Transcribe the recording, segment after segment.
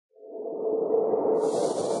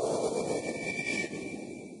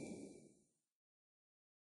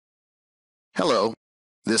Hello,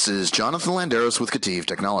 this is Jonathan Landeros with KETIV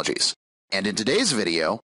Technologies, and in today's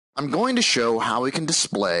video, I'm going to show how we can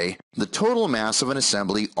display the total mass of an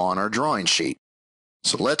assembly on our drawing sheet.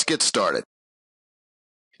 So let's get started.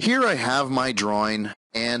 Here I have my drawing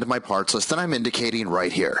and my parts list that I'm indicating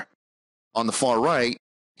right here. On the far right,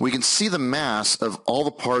 we can see the mass of all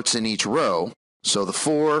the parts in each row, so the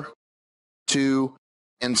 4, 2,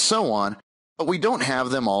 and so on, but we don't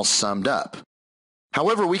have them all summed up.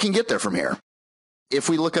 However, we can get there from here. If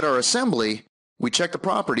we look at our assembly, we check the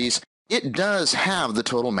properties, it does have the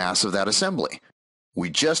total mass of that assembly. We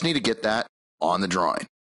just need to get that on the drawing.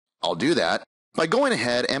 I'll do that by going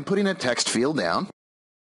ahead and putting a text field down,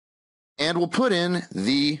 and we'll put in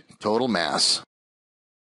the total mass.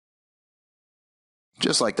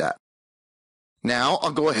 Just like that. Now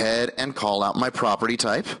I'll go ahead and call out my property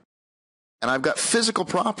type, and I've got physical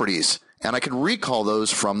properties, and I can recall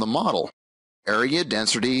those from the model: area,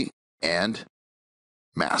 density, and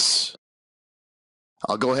mass.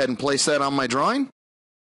 I'll go ahead and place that on my drawing,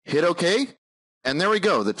 hit OK, and there we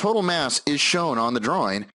go. The total mass is shown on the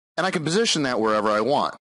drawing, and I can position that wherever I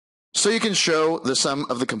want. So you can show the sum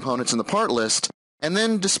of the components in the part list, and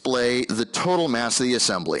then display the total mass of the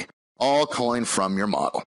assembly, all calling from your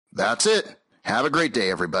model. That's it. Have a great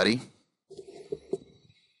day, everybody.